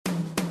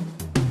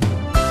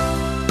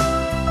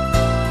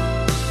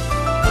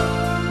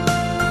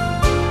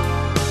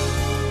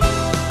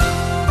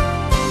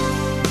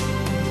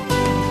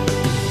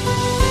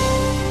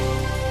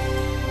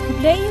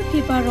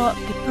ro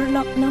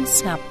giperlok nang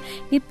snap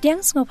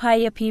nipdyang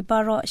sngophaya phi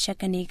baro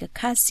shakani ka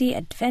khasi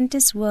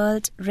Adventist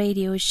World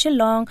Radio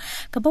Shillong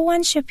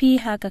kabawan shapi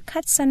ha ka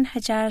khatsan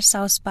hajar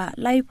sauspa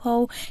laipo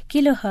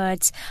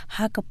kilohertz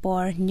ha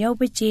kapor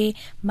nyobaje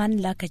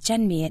manla ka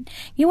janmiet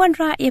yiwan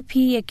ra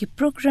yapi ki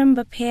program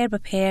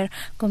prepare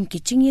kum ki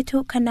jingyetu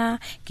khana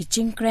ki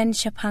jingkren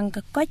shaphang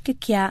ka kot ka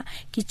kya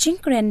ki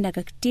jingkren na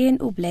ka ten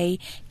ublei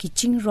ki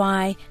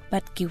jingrai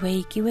bat ki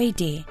wei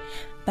de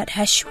but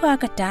hashua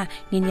kata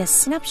ninya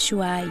snap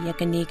shua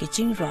yakane ki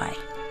jingrai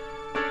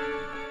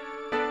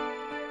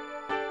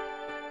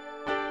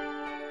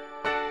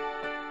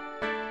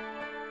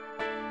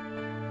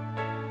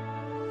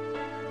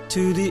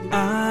to the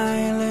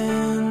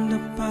island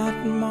of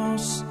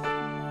Patmos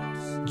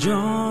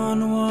John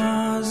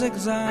was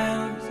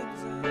exiled,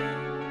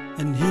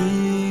 and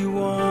he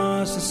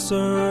was a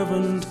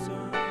servant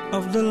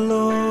of the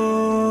Lord.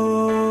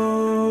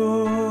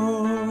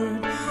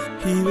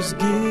 He was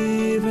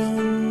given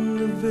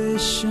the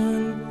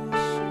vision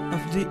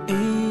of the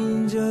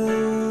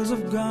angels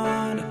of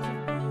God,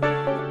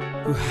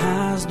 who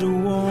has the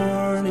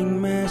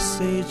warning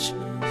message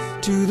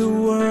to the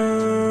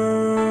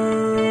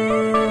world,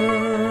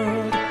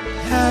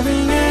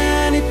 having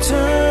an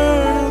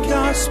eternal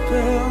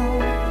gospel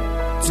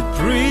to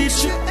preach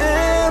to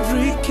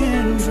every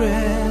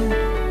kindred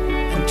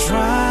and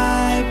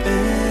tribe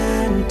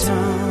and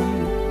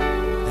tongue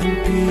and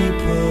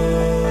people,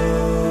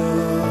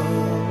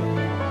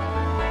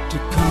 to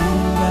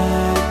come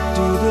back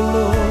to the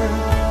Lord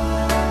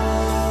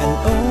and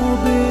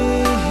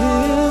obey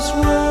His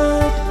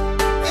word.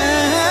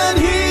 And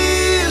He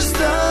is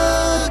the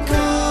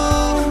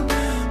call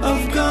of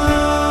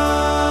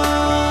God.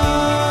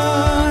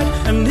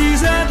 And He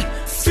said,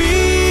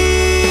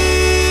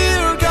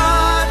 fear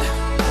God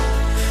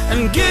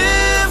and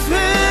give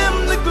Him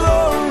the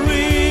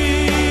glory,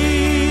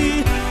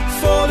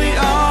 for the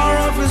hour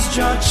of His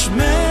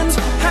judgment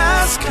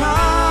has come.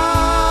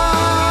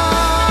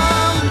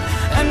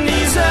 And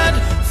He said,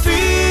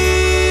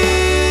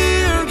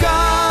 fear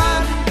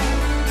God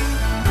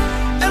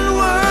and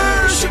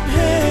worship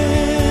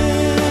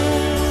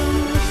Him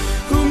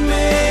who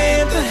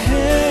made the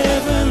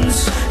heavens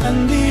and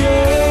the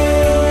earth.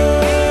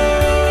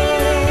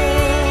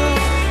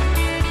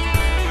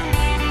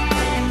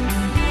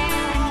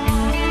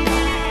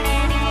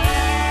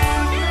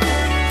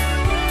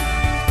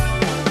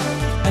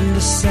 And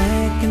the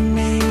second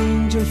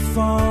angel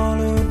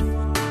followed,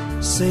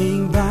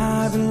 saying,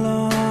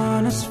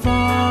 Babylon has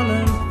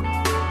fallen,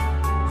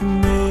 who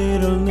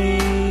made all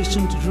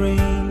nations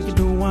drink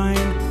the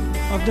wine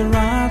of the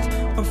wrath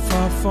of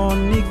her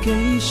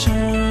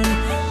fornication.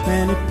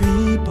 Many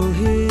people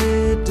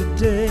here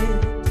today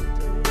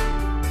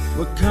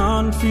were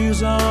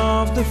confused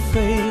of the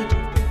fate.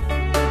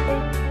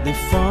 They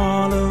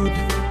followed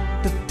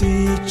the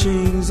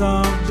teachings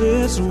of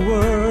this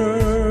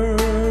world.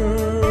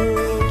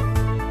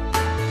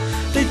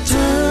 They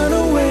turn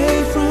away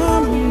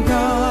from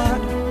God,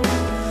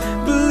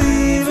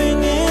 believing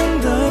in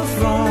the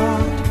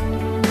fraud.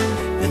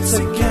 It's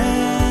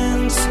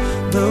against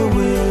the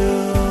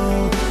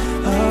will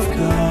of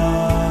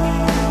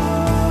God.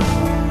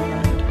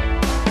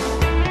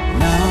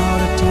 Now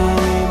the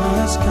time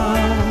has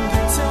come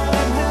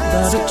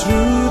that the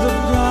truth of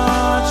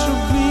God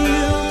should be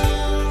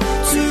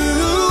to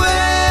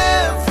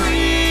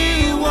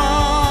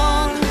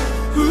everyone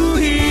who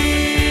hears.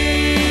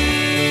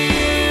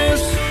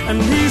 And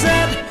He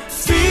said,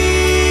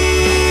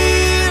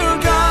 fear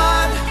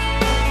God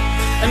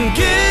and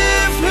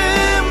give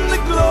Him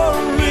the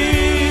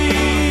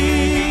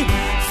glory,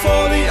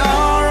 for the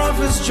hour of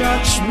His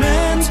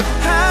judgment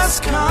has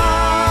come.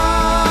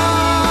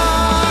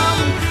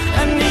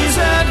 And He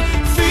said,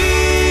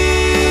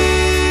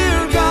 fear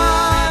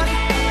God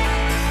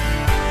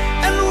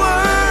and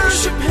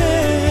worship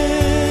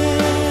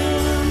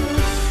Him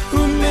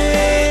who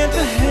made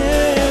the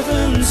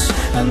heavens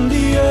and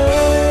the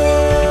earth.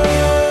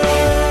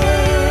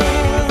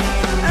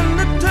 And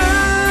the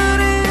third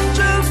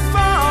angel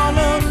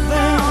followed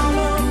them,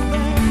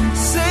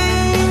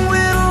 saying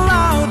with a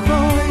loud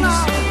voice,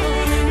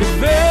 if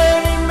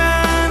any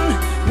man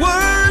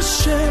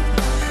worship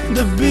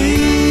the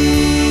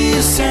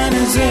beast and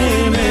his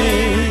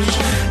image,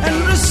 and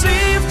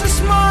receive this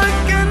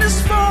mark in his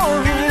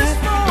forehead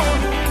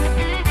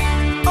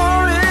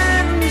or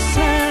in his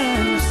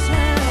hand,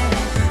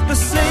 the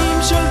same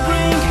shall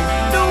drink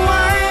the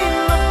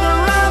wine of the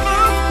wrath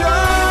of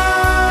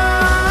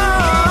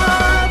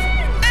God.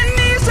 And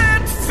He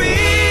said,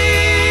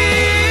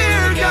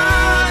 fear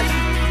God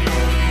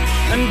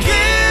and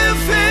give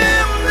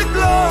Him the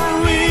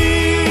glory,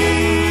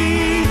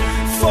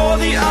 for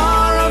the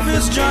hour of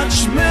His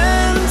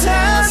judgment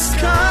has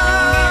come.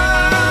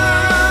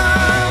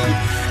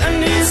 And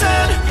He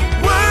said,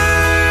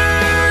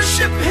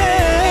 worship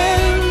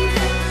Him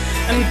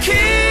and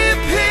keep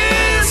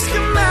His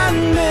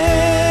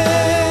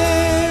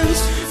commandments,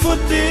 for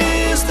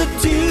this the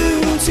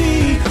duty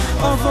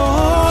of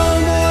all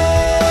men.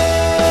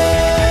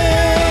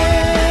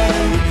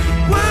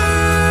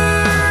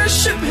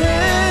 Worship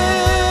Him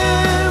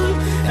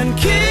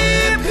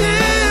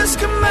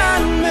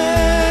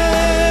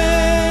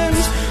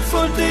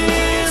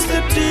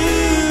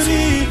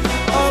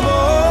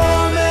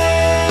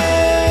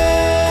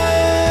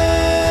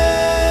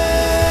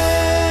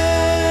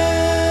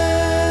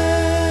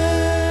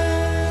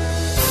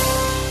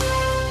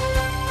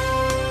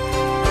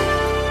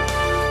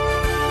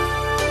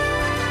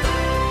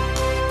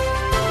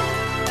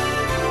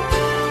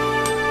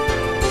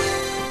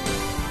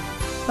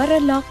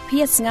Paralog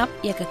PS ngap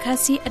ya ka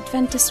kasi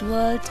Adventist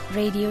World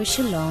Radio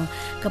Shillong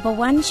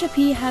kabawan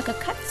shapi ha ka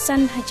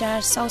khatsan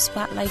hajar South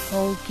Park Life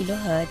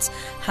kilohertz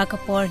ha ka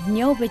por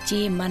nyo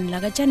beji man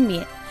laga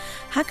janmit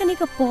ha ka ni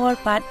ka por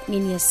pat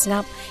nginya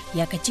snap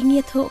ya ka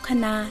jingye tho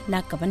khana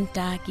na ka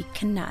banta ki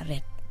khana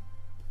ret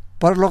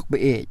Paralog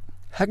be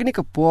ha ka ni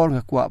ka por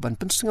nga kwa ban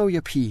pensngau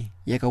ya phi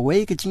ya ka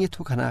wei ka jingye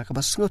tho khana ka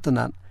basngo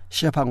tanan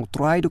shapang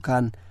try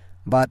dukan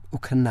bat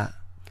ukhana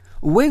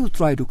wei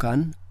utrai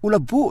dukan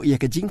ulabu ya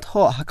ka jing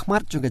tho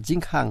hakmat jo ka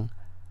jing khang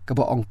ka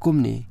ba ongkum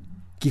ni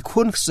ki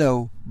khun khseu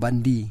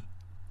bandi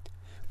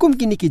kum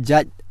ki ni ki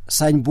jat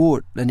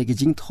signboard la ni ki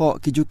jing tho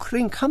ki ju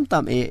khring kham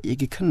tam e ye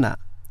ki khna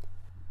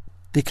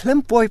te klem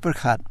poi per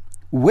khat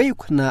wei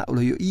khna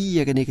ulo yu i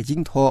ya ka ni ki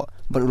jing tho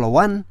bar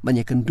ulawan ban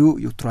ye kan du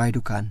yu trai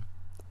dukan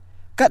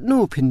kat nu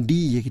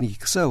phindi ye ki ni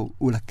khseu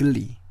ula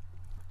kili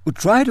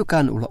utrai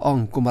dukan ulo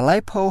ong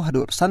kumalai pho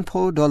hadu san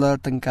pho dollar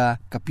tangka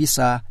ka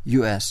pisa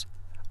US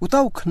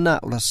Utau khna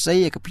ula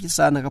sei ka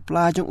pisa na ka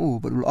pla jong u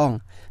bulong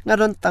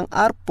ngadon tang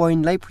ar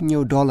point lai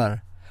phunyo dollar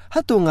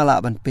hatu ngala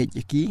ban pe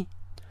yaki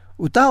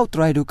utau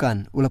try dukan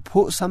ula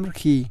pho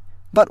samrkhi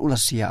bat ula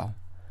siaw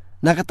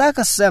nakata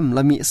ka sem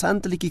lami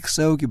santli ki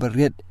ksau ki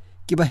baret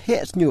ki ba he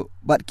nyu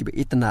bat ki ba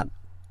itnat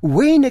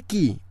we na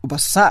ki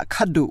ubasa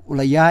khadu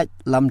ula ya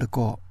lam de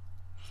ko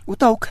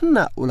utau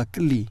khna ula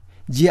kli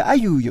ji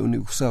ayu yo nu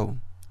ksau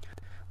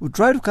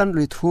utrai dukan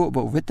le tho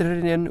ba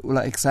veterinarian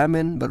ula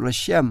examine ba ula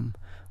sham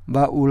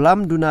ba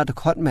ulam duna de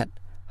khotmet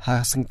ha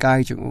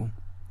sangkai chung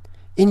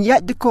in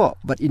yat de ko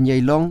but in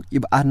yai long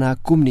ib ana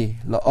kumni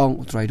la ong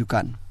utrai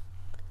dukan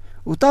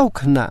utau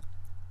khna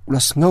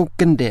ulas ngau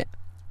kende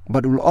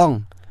but ulong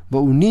ba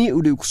uni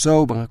udi ukso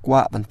bang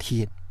kwa ban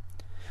thiet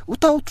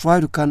utau trai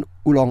dukan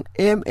ulong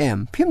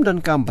phim dan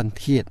kam ban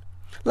thiet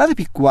la de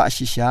pi kwa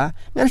shisha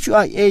ngan chu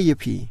ai e ye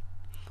pi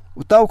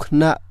utau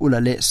khna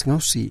ulale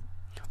ngau si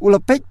ula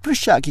pek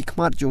prisha ki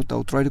khmat jong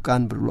tau trai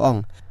dukan bulong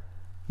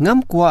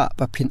ngam kwa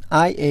pa phin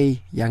ia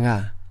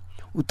yanga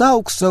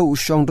utau kso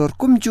ushong dor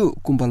kumju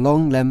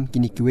kumbalong lem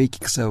kini kiwe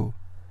kikso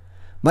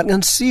mat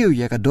ngan siu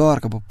ya ka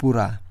dor ka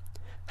bapura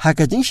ha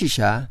ka jing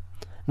shisha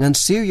ngan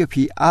siu ya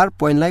pi r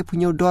point lai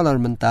punyo dollar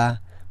menta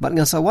mat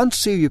ngan sa wan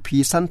siu ya pi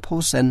san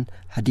posen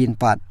hadin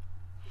pat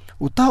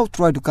utau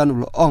troi dukan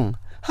ulo ong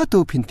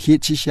hatu phin thi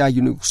shisha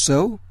yunu kso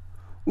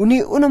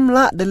uni unam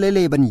la de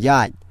lele ban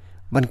yai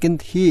ban kin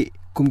thi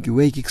kum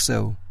kiwe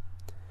kikso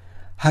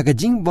Haga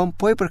jing bom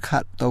poi per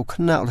khat tau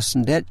khna ul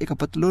sendet e ka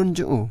patlun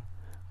ju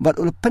bat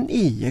ul pen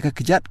I ya ka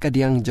kejat ka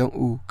diang jong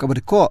u ka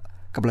badko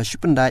ka bla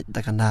shupendai da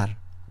kanar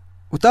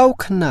utau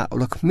khna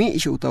ul khmi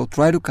isu utau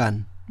try dukan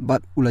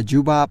bat ula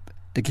jubab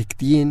de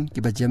kiktien ki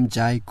bajam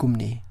jai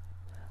kumni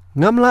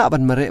ngamla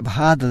ban mare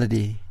bha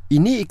dalade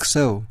ini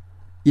ikso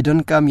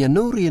idon kam ya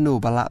nuri no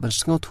bala ban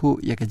sngotu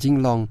ya ka jing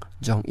long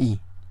jong I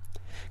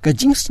ka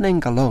jing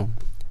sneng ka long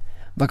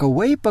ba ka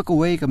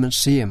wei ka man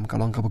sim ka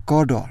long ka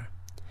kodor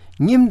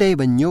Ngim day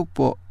ban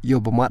nyopo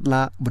yo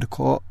bamatla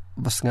berko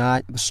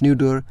basngai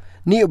basnudur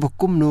ni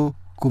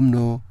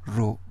kumno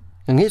ro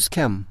ngis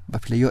kem ba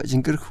pleyo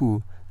jingker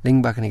khu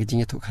lengba kane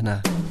jingye thu khana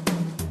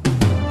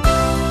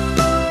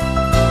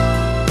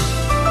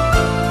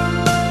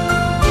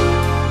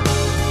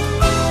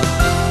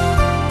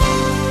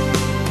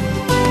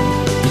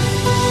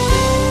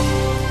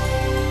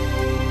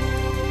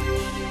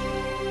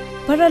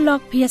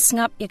Paralog PS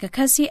ngap ya ka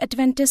kasi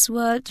Adventist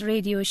World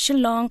Radio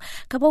Shillong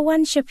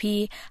kabawan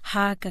shapi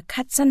ha ka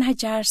khatsan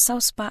hajar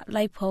South Park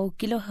Life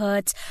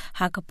kilohertz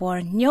ha ka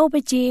por nyo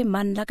beji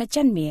man la ka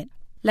janmit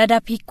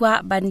lada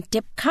pikwa ban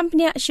tip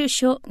company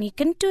shusho ni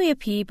kantu ya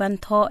pi ban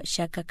tho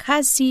sha ka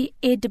kasi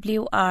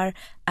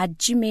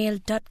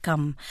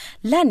awr@gmail.com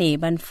lani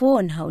ban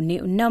phone how ni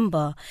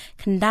number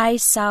khandai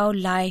sao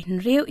lai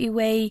nriu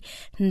iway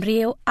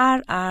nriu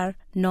rr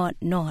not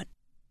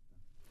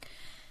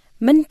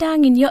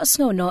Mentang in your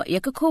snow no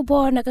yakako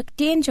na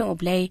kakten jong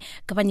oblay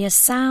kabanya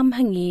sam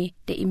hangi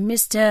de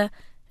Mr.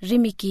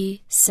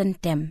 Rimiki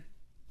Sentem.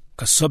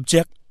 Ka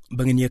subject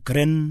bangin ye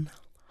kren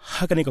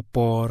hakani ka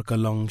por ka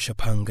long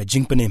shapang ka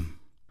jingpenim.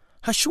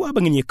 Hashwa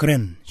bangin ye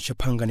kren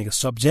shapang ka ni ka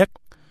subject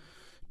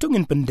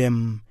tungin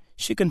pendem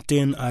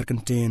shikanten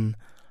arkanten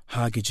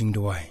hagi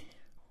jingdwai.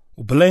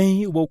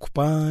 Ublay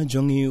ubokpa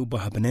jongi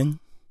ubahabaneng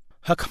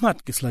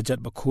hakmat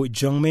kislajat bakho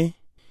jongme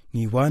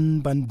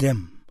ngiwan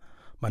bandem.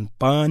 Man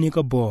pani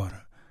ka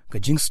bor ka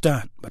jing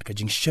start bat ka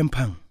jing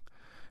shempang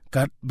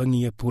kat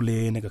bangi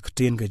pule na ka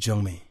kten ka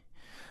jongme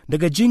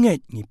daga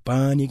jinget ni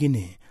pani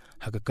gine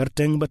ha ka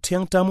karteng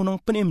batyang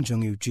tamunong penim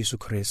jong yu Jesus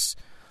Christ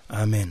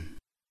amen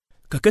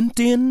ka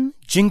kenten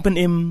jing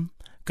penim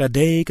ka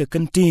day ka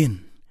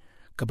kenten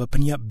ka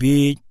bapanya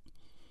be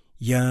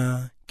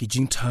ya ki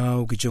jing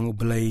thau ki jong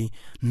ublay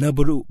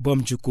nabru bom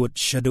jukut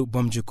shadow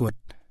bom jukut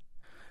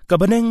ka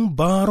baneng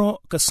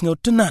baro ka sngaw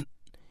tenat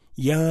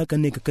ya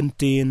kane ka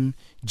kantin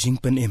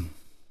jingpen im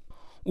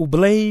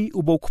ublay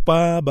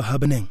ubokpa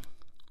bahabaneng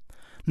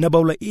na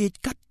bawla it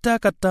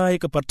katta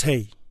ka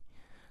patay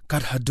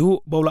kat hadu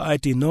bawla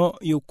aiti no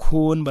yu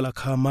khun bala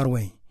kha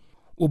marwe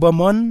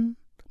ubamon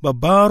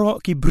babaro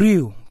ki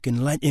briu kin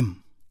light im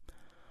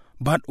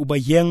bat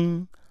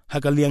ubayeng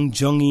hagaliang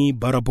jongi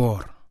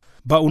barabor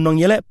ba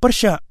unong yele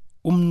persya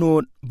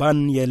umnot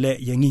ban yele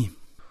yangi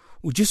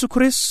u Jesu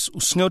Kris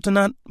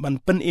usngautanat ban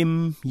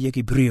penim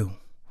yeki brio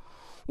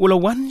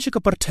ulawan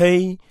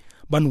shikapartay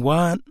ban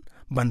wat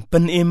ban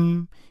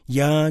penim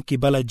ya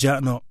kibala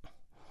jano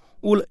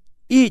ul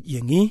it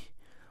yangi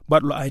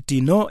bat lo IT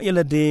no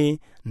yele de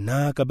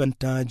na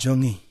kabanta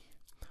jongi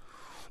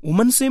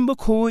uman simba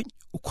khoi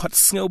ukwat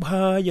sngaw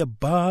bha ya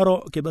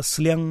baro ke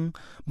basliang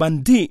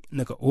bandi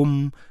naka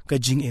ka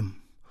jingim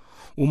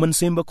uman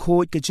simba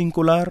khoi ke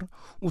jingkular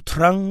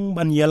utrang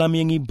ban yalam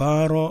yangi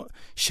baro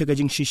shaga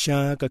jing shisha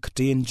ka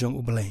kten jong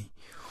ublay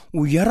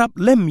uyarap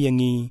lem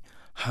yangi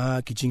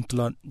ha ki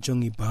jingtlot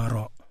jongi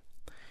baro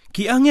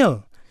ki angel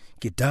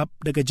ki dap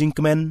daga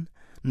jingkmen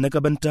naka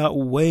banta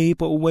uway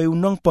pa uway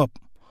unong pop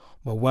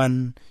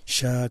bawan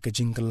sha ka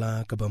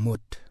jingkala ka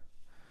bamut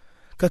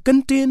ka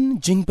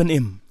kantin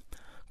jingpanim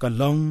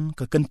kalong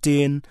ka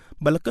kantin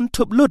balakan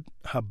tuplut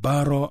ha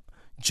baro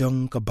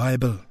jong ka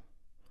Bible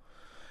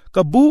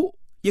kabu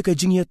ye ka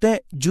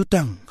jingyate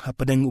jutang ha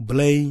padang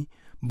ublay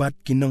bat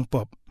kinong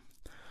pop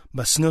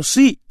basngaw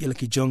si ila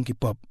ki jong ki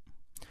pop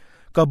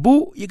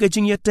kabu ye ka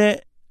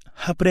jingyate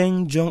ha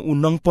padang jong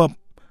unong pop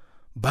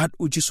bat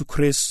u Jesu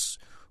Kris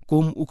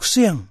kum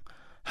uksiang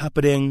ha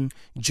padang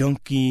jong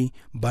ki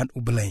bat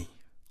ublay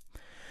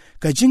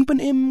ka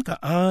jingpanim ka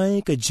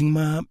ay ka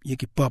jingmap ye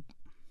ki pop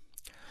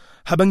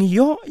habang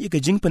iyo ye ka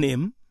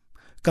jingpanim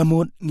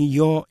kamot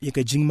ngiyo ye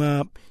ka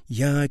jingmap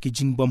ya ki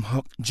jingbom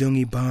hok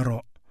jongi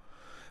baro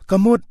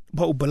kamot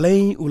ba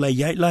ubalay ulay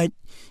yaitlay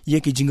ye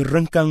ki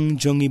jingrengkang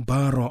jongi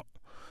baro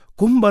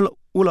kumbal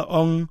ula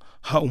ong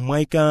ha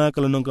umay ka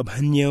kalanong ka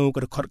banyaw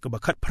kadakot ka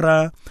bakat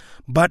pra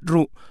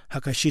badru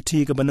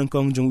hakashiti ka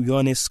banangkong jong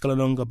Yohanes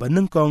kalanong ka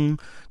banangkong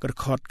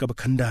kadakot ka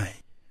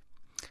bakanday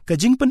ka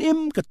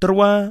jingpanim ka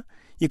terwa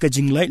ye ka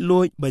jinglay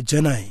loy ba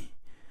janay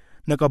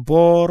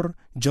nakabor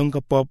jong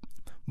ka pop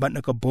bat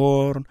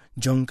nakabor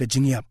jong ka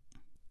jingyap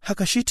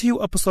hakashitiw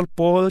Apostol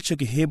Paul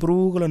chagi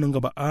Hebrew kala nang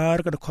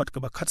gabaar kada khot ka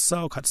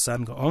bakhatsaw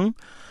khatsan ga ong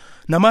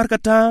namar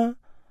kata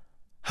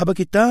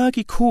habakita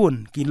ki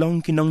khun ki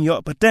long ki nong yo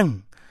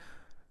pateng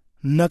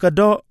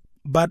nakado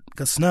bat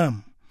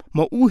kasnam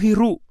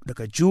mauhiru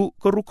daka ju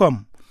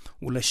korukom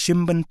ula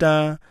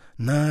shimbanta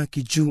na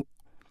ki ju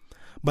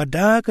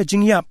bada ka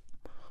jingyap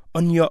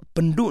onyo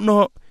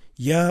penduno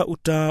ya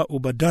uta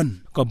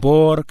ubadan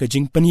kabor ka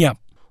jingpenyap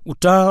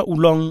uta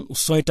ulong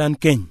usoitan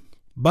keny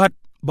bat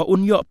ba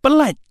unyo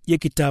pelat ye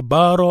kita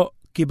baro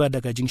kibada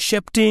ka jing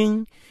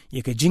shepting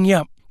ye ka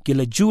jingyap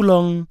kila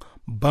julong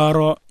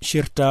baro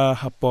shirta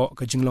hapo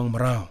ka jinglong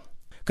marau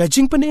ka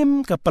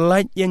jingpenim ka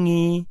pelat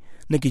yangi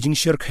na ki jing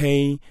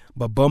shirkhei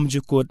ba bom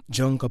jukut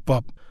jong ka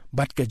pop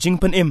bat ka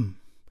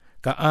jingpenim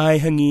ka ai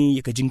hangi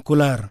ye ka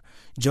jingkular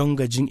jong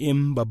ka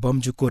jingim ba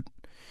bom jukut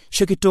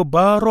shakito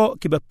baro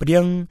kiba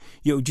priang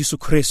ye Jesu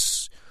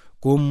Kris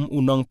kum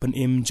unong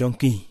penim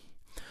jongki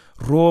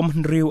Rom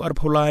henriu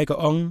arpulai ka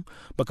ong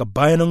baka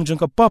bayanong jong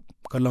ka pop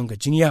kalong ka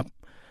jingyap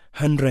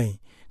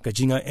hanray ka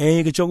jinga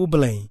ka jong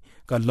ubalay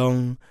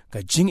kalong ka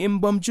jing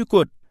imbam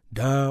jukut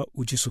da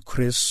u Jesu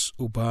Kris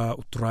uba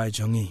utray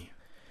jongi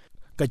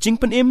ka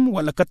jing panim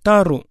wala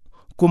kataru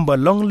kumba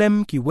long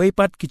lem ki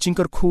waypat ki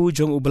jingkar khu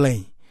jong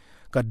ubalay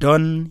ka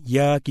don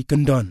ya ki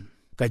kendon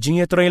ka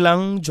jingya tray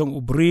lang jong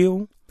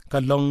ubriu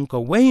kalong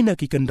ka wayna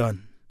ki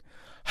kendon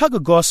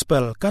haga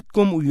gospel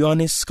katkum u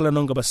Yohanes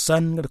kalanong ka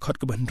basan ka khot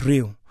ka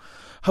banriu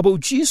haba u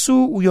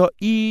Jesu uyo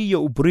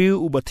yo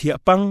ubriu ubatia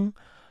pang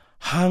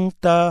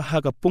hangta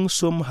haga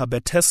pungsum ha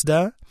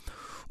Bethesda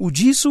u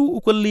Jesu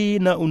ukali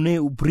na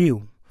une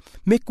ubriu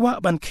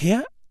mekwa ban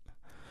khia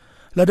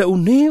lada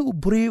une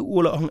ubriu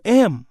ula ong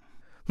em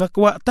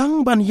ngakwa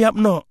tang ban yap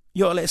no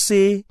yo le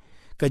se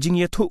ka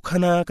jingya thu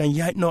khana kan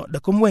yai no da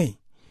kumwe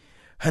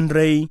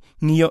hanrei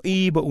ngiyo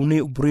ba une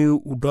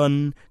ubriu udon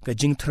ka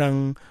jingtrang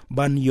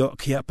ban yo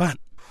khia pat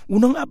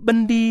unong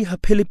abandi ha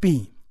Philippi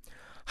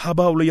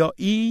haba ulo yo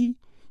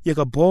ya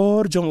ka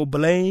bor jong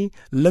ubalay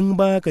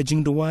lengba ka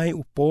jingduway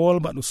upol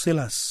bat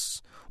usilas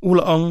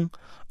ulaong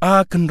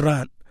a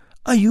kenrat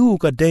ayu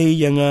ka day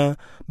yanga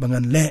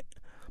bangan le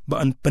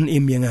baan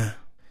penim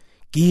yanga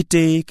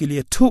kite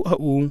kilia tu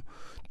hau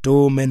to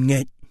men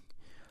ngej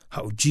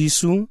hau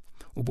Jesu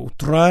uba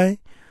utray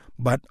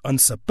bat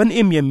ansa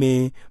penim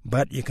yame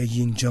bat yaka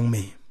ying jong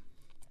me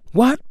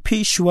wat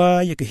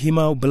pishwa yaka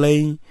hima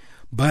ubalay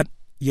bat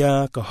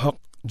ya ka hok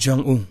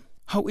jong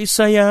hau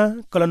Isaya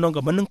kalanong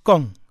ka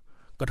manengkong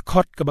kad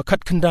khot ka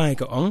bakat khandai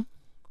ka ong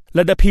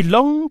lada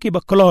philong ki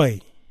bakloi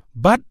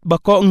bat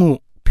bako ngu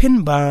phin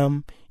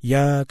bam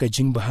ya ka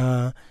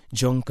jingbaha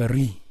jong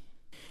kari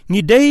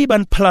ngi dei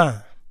ban phla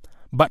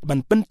bat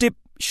ban pentip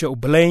sho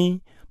blai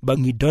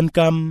bangi don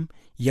kam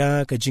ya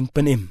ka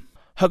jingpenim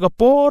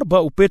hagapor ba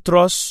u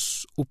Petros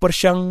u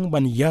persyang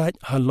ban ya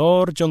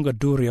halor jong ga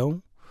duryo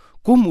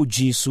kum u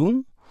Jesu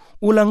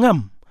ulangam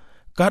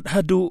kat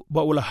hadu ba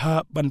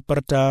ulaha ban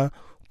perta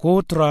ko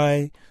try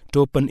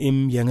to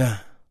penim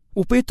yanga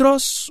u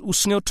Petros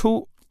usngeu thu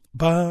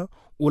ba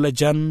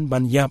ulajan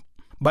ban yap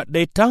bat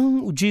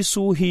datang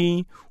ujisu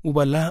hi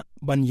ubala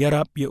ban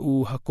yarap ya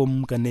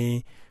hakum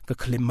kane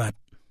kekelimat.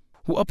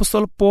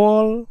 Apostol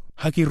Paul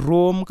haki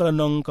Rom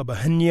kalanong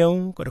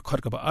kabahanyaw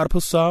kadakot kaba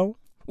arpusaw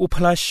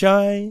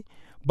upalashai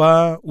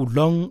ba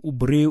ulong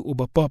ubriw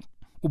ubapop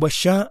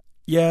ubasya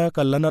ya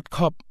kalanat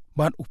kop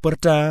bat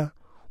uperta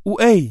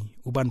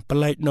uban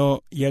pelait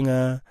no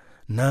yanga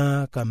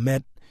na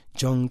kamet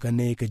jong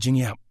kane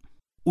kajingyap.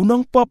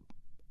 Unong pop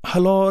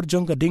halor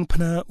jong kading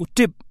pana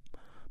utip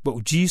ba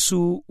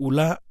ujisu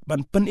ula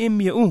ban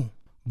penim ya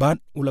bat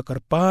ula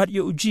karpat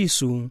ya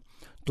ujisu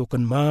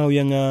token mau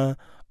yanga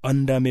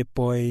anda me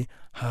poi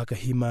ha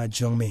kahima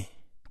jong me.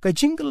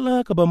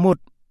 Kajingkala kabamut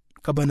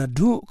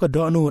kabanadu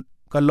kadonut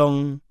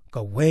kalong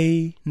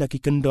kaway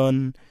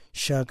nakikendon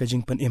siya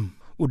kajing panim.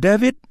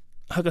 David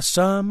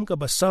hagasam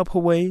kabasaw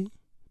haway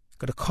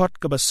kadakot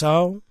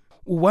kabasaw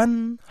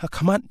uwan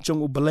hakamat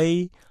jong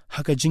ubalay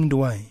hakajing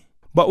duway.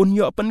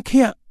 Baunyo apan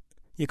kaya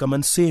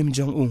yakaman sim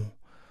jong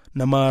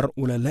namar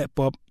ula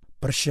lepop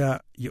persya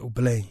ya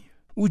ubalay.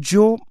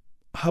 Job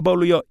habaw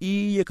luyo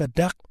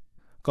yakadak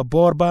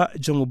kaborba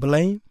jong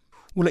ubalay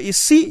ula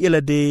isi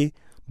yalade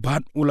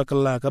bat ula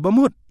kala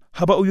kabamut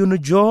haba uyunu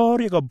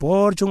jor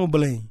yakabor jong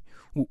ubalay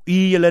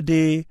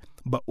yalade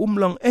ba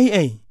umlang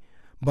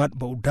bat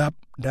ba udap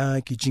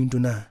da kijing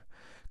duna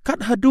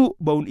kat hadu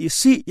baun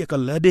isi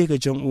yakalade ka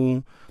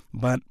jong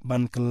bat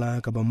ban kala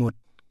kabamut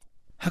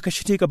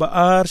hakashiti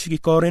kabaar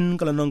sigi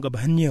korin kalanong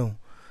kabahanyaw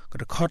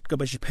kadakot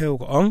kabasiphew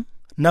ko ong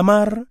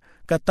namar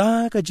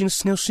kata kajing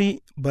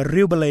snewsi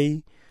bariw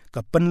balay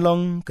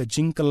kapenlong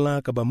kajing kala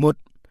kabamut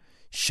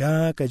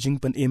siya kajing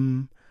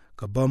panim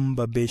kabam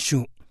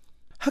babesyu.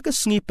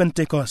 Hakas ngi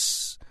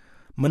Pentecost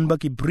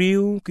manbaki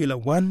briw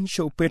kilawan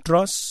siya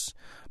Petros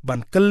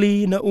ban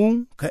kali na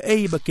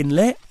kaay bakin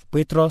le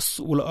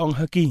Petros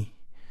ulaong haki.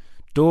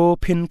 Do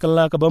pin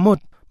kala kabamut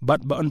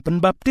bat baan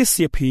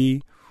penbaptis yapi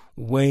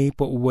way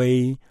po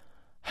way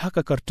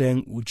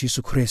hakakarteng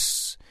Jesu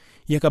Christ.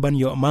 Ya kaban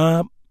yo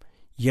map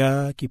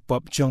ya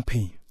kipop jong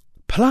pi.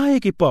 Palay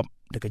kipop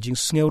dakajing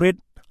snewrit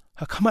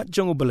hakamat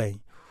jong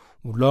ubalay.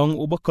 Ulong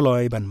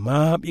ubakaloy ban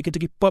map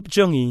ikitiki pop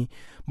jongi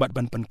bat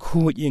ban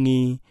pankut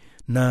yangi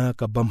na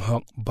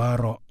kabamhok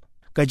baro.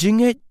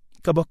 Kajinget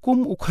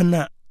kabakum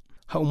ukana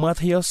ha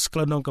umathayos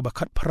klanong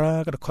kabakat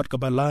para kadakot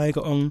kabalay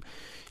kaong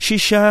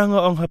shisha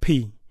nga ong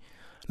hapi.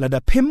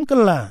 Lada pim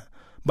kala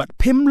bat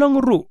pim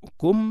long ru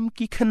kum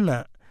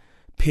kikana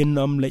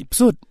pinom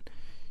leipsut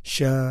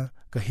siya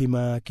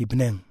kahima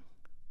kibneng.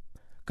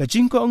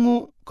 Kajing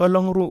kaongu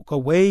kalong ru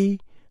kaway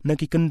na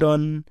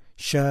kikendon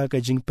siya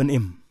kajing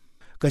panim.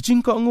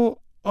 Kajing ko ngu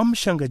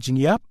siyang kajing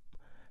yap,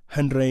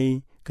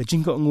 hanray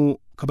kajing ko ngu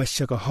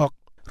kabasya ka hok,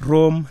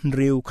 rom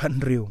hanriw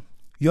kanriw.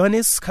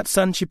 Yohanes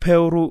katsan si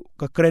pewru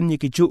kakren yi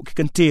kiju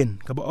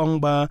kikantin, kabaong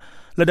ba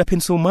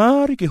ladapin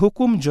sumar ki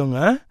hukum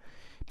jonga,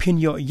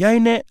 pinyo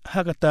yayne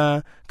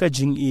hakata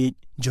kajing i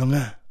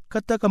jonga.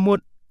 Kata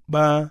kamut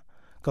ba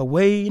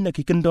kaway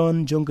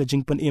nakikendon jong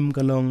kajing panim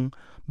kalong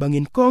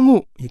bangin ko ngu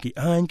yi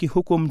an ki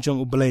hukum jong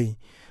ublay,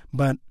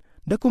 bat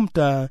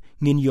dakumta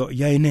ngin yo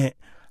yayne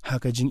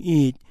hakajing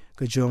it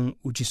kajong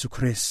Jesu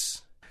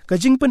Christ.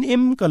 Kajing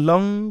panim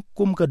kalong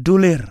kum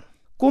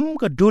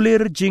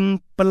kadulir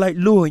jing palay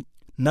luy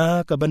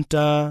na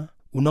kabanta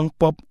unang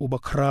pop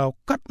ubakraw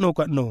katno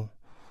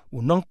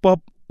unang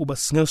pop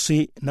ubas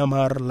ngawsi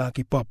namar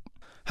laki pop.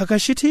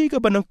 Hakashiti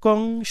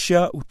kabanangkong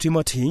siya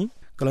Timothy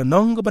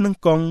kalanong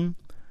kabanangkong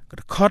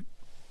kadakot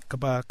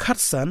kaba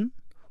katsan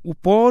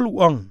upol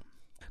uang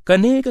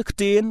kane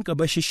kaktin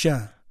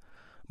kabasisya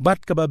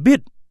bat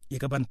kababit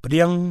ikaban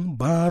pediang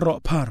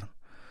barok par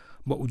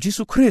ba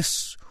Jesu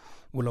Christ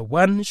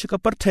ulawan siya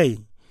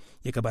kapartay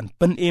ikaban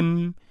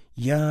panim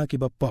ya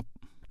kibapop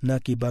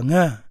na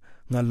kibanga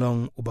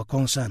ngalong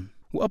ubakongsan.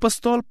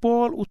 Apostol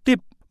Paul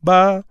utip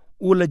ba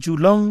ula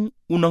julong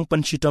unang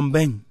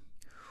pansitambeng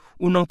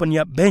unang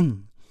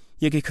panyapbeng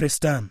yaki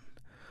Kristan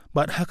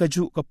bat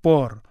hakaju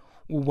kapor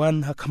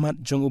uwan hakamat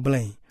jong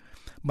ublay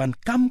ban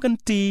kam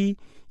kanti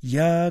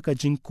ya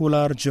kajing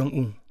kular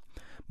jong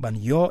ban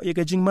yo ya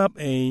kajing map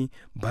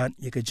bat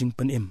ya kajing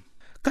panim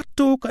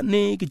kato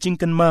kane kajing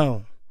kan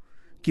mau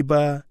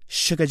kiba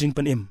siya kajing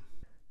panim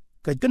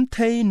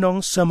kagantay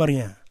nong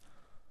Samaria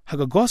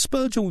haga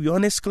gospel jo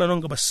Yohanes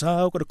kalanong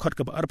kabasaw kadakot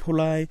kaba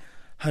arpulay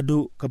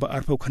hadu kaba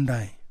arpaw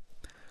kanday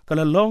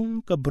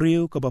kalalong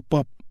kabriw kaba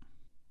pop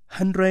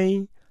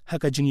handray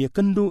hakajing ya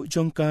kendu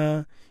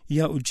jongka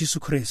ya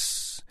Jesu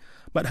Christ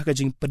bat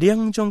hakajing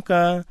pediang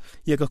jongka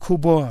ya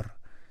kakubor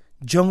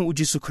jong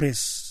Jesu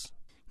Christ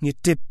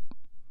ngitip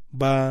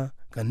ba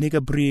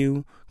kanega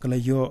briw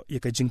kalayo ya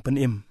kajing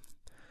panim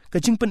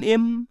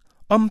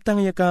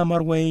tang ya ka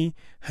marway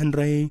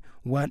handray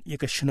wat ya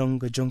kasinong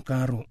kajong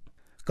karo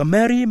ka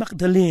Mary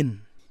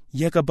Magdalene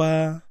ya ka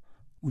ba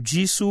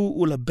Jesu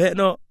ula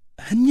beno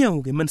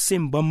hanyaw ke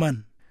mansim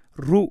baman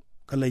ru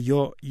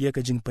kalayo ya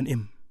kajing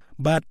panim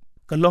bat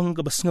kalong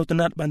kabasngaw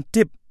tanat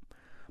bantip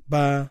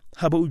ba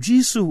haba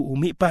Jesu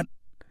umipat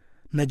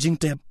na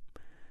jingtep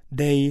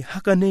day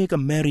hakane ka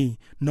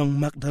Mary nong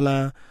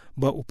Magdala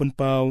ba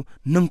upenpaw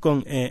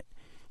nengkong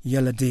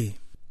yalade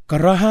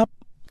karahap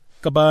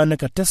kabana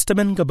ka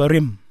testament ka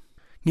barim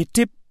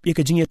ngitip ye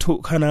ka jingya thu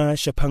khana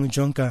shapang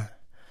jongka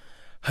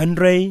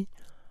hanrei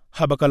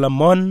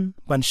habakalamon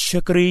ban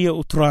shakri ya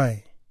utrai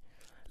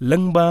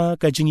lengba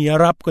ka jingya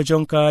rap ka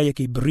jongka ye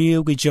ki briu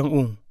ki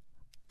jongu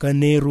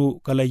kaneru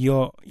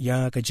kalayo ya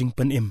ka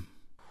jingpan im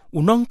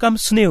unong kam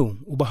sneu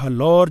ubaha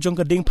lor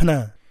jongka ding phana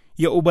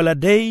ya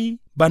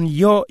ubaladei ban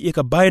yo ye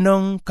ka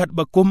bainong kat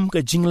bakum ka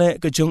jingle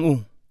ka jongu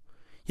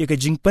ye ka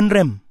jingpan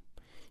rem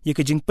ye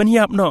ka jingpan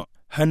yap no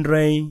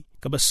hanrei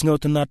ka basngau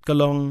tanat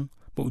kalong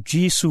bo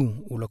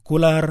jisu ula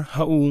kular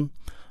hau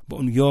bo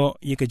yo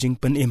ye ka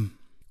jingpan im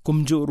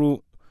kumjuru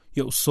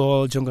yo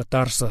sol jongka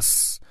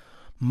tarsas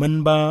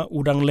manba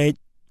udang lej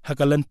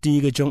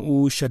hakalanti ka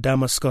jongu sha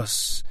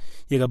Damascus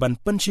ye ka ban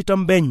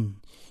panchitam ben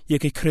ye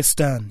ka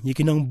Kristan ye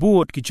ki nang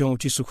buot ki jong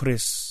Jisu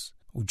Kris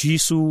u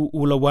Jisu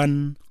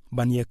ulawan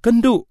ban ye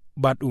kendu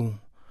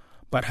batu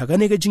bat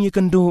hagane ka jing ye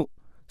kendu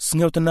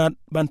sngau tanat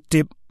ban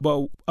tip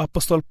ba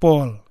apostol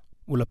Paul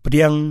ula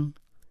pediang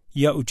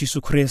ya u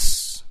Jisu Kris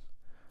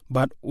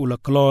bat ula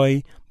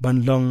kloy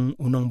ban long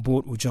unang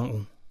buot u jong u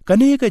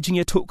kane ka jing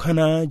ye thu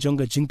khana jong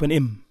ka jing pan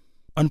im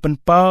an pan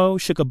pau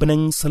shika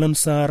beneng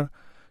salansar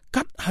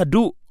kat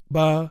hadu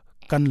ba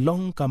kan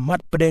long ka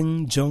mat pedeng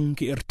jong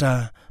ki erta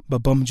ba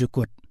bom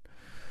jukut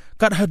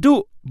kat hadu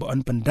ba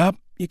an pandap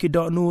iki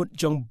do nut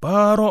jong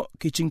baro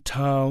ki jing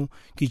tau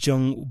ki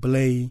jong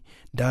ublei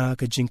da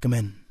ka jing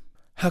kemen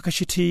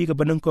hakashiti ka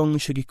beneng kong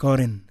shigi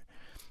korin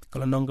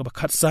kala nong ka ba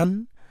khat san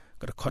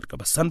ka khot ka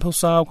ba san phau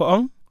saw ko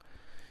ong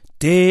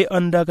de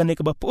anda ka ne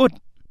ka ba put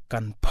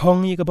kan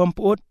phong yi ka bom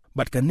put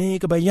bat ka ne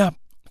ka ba yap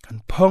kan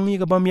phong yi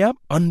ka bom yap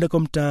anda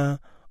komta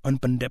on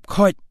pandep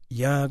khoj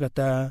ya ka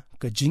ta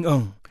ka jing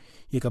ong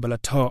ye ka bala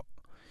tho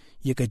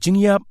ye ka jing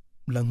yap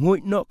la ngoi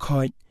no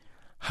khoj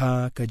ha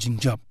ka jing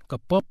job ka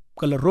pop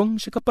ka la rong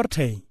shi ka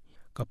parthe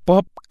ka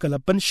pop ka la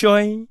pan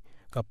shoy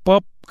ka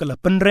pop ka la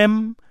pan rem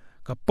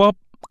ka pop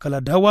ka la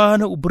dawa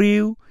na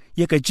ubriu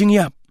ye ka jing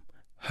yap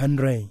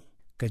hanrei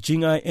ka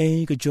jing ai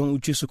ka jong u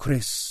Jisu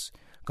Kris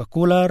ka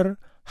kular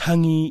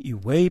hangi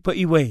iwei pa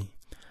iwei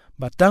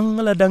batang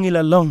la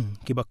dangila long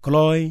ki ba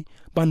kloy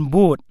ban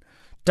bot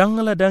tang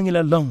la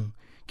dangila long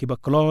ki ba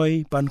kloy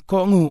ban ko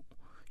ngu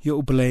yo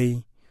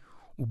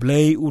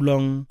ublei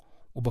ulong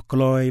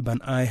ubakloy ban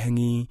ai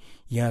hangi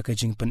ya ka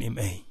jing pan im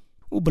ai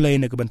ublei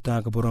na ka banta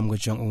ka borom ga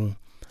jong u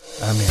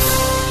amen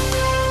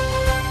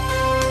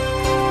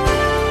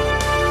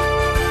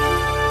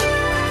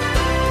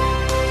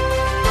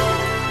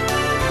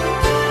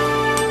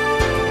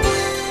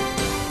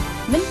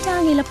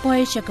la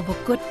poy shaka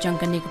bukut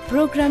jangkane ka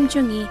program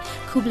jongi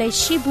khublai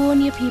shibon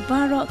ye phi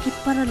baro ki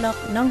paralok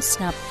nong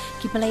snap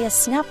ki palaya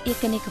snap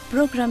ekane ka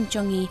program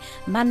jongi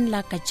man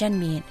la ka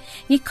janmit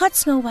ni khot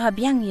sngo wa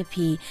byang ye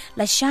phi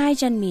la shai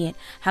janmit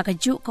ha ka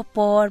ju ka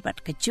por bat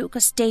ka ju ka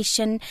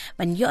station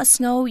ban yo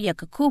sngo ya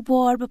ka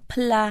khubor ba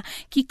phla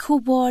ki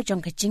khubor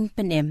jong ka jing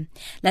penem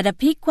la da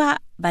phi kwa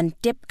ban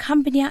tip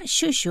company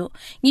shushu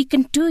ni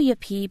kan tu ye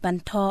phi ban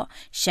tho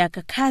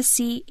shaka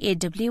khasi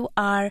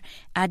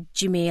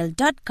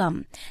awr@gmail.com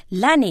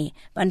lani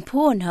ban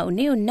phone ha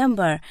new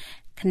number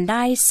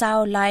khandai saw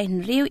line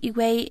riu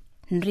iwe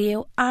riu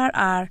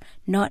rr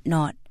not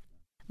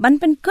ban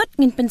pen kut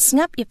ngin pen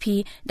snap ye phi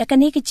da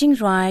kan ki jing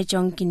rai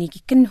jong kini ki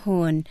kan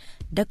hun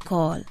the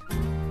call